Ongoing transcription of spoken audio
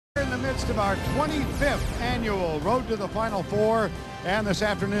In the midst of our 25th annual Road to the Final Four, and this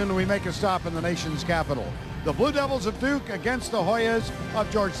afternoon we make a stop in the nation's capital. The Blue Devils of Duke against the Hoyas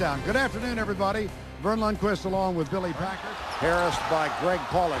of Georgetown. Good afternoon, everybody. Vern Lundquist along with Billy Packer. Harassed by Greg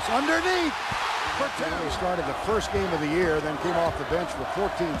Paulus. Underneath for two. He started the first game of the year, then came off the bench for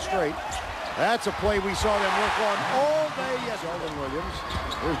 14 straight. That's a play we saw them work on all day yesterday. Sheldon Williams.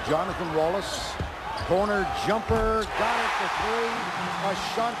 Here's Jonathan Wallace. Corner jumper, got it for three.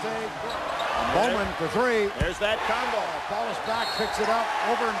 Ashante Bowman for three. There's that combo. Paulus back, picks it up,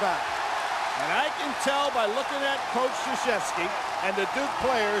 over and back. And I can tell by looking at Coach Krzyzewski and the Duke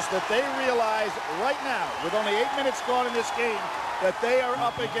players that they realize right now, with only 8 minutes gone in this game, that they are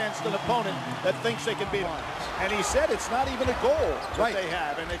up against an opponent that thinks they can beat them. And he said it's not even a goal that they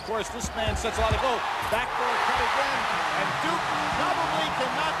have. And of course, this man sets a lot of goals. Backdoor cut again, and Duke probably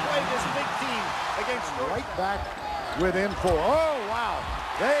cannot play this big team against Georgetown. Right back within four. Oh, wow.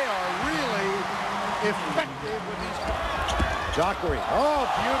 They are really effective with these. Dockery. Oh,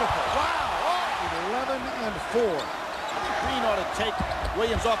 beautiful. Wow. Oh, 11 and 4. Green ought to take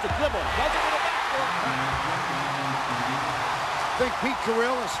Williams off the dribble. Does it with a backdoor cut. I think Pete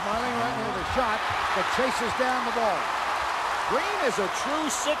Carrill is smiling right near the shot, but chases down the ball. Green is a true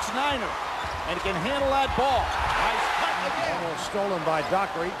 6'9"er and can handle that ball. Nice cut again. Almost stolen by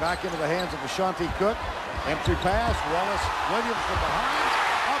Dockery. Back into the hands of Ashante Cook. Entry pass. Wallace Williams from behind.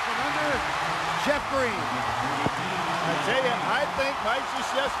 Up and under. Jeff Green. I tell you, I think Mike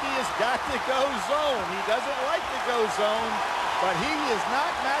Krzyzewski has got to go zone. He doesn't like to go zone, but he is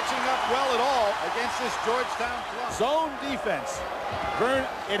not matching up well at all against this Georgetown club. Zone defense. Vern,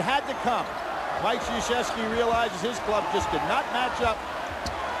 it had to come. Mike Krzyzewski realizes his club just did not match up.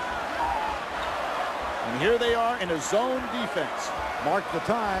 And here they are in a zone defense. Mark the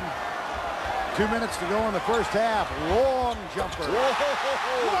time. 2 minutes to go in the first half. Long jumper.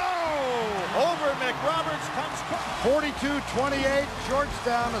 Whoa! Over McRoberts comes Cook. 42-28.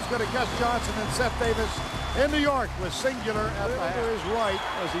 Georgetown has got a Gus Johnson and Seth Davis in New York with singular at the half. His right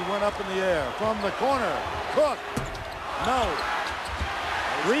as he went up in the air. From the corner. Cook. No.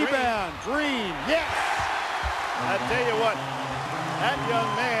 Rebound. Green. Yes. I tell you what. That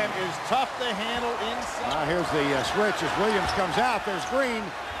young man is tough to handle inside. Now here's the switch as Williams comes out. There's Green.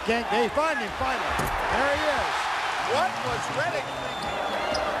 Can't they find him finally? There he is. What was Redick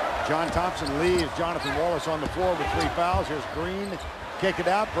thinking? John Thompson leaves Jonathan Wallace on the floor with 3 fouls. Here's Green. Kick it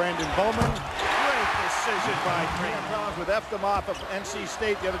out. Brandon Bowman. Great decision by Green. Problems with them off of NC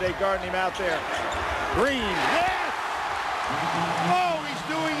State the other day, guarding him out there. Green. Yes! Oh, he's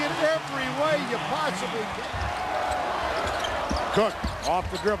doing it every way you possibly can. Cook off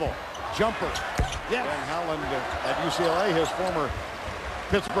the dribble. Jumper. Yes. Ben Howland at UCLA, his former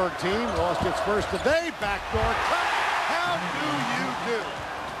Pittsburgh team, lost its first today. Backdoor cut. How do you do?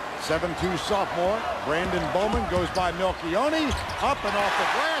 7'2" sophomore. Brandon Bowman goes by Melchione. Up and off the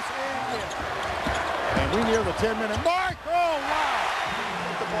glass and in. And we near the 10-minute mark. Oh, wow.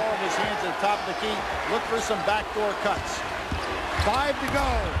 Put the ball in his hands at the top of the key. Look for some backdoor cuts. 5 to go.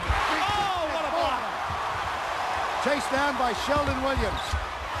 Oh, what a block. Chased down by Sheldon Williams.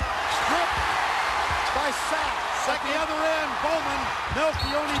 Stripped by Sack. At the other end, Bowman,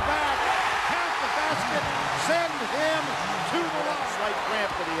 Melchione back. Count the basket. Send him to the line. Slight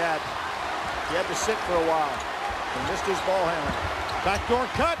cramp that he had. He had to sit for a while. He missed his ball handling. Backdoor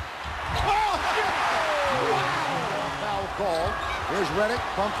cut. Oh! Wow. Foul call. Here's Redick.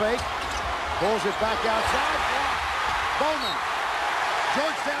 Pump fake. Pulls it back outside. Bowman.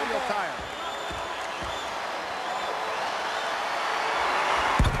 Georgetown will tire.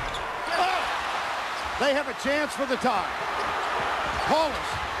 They have a chance for the tie. Paulus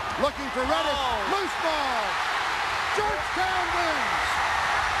looking for Redick. Loose ball. Georgetown wins.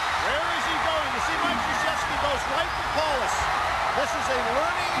 Where is he going? You see Mike Krzyzewski goes right to Paulus. This is a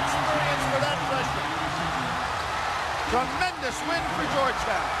learning experience for that freshman. Tremendous win for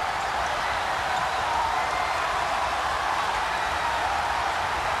Georgetown.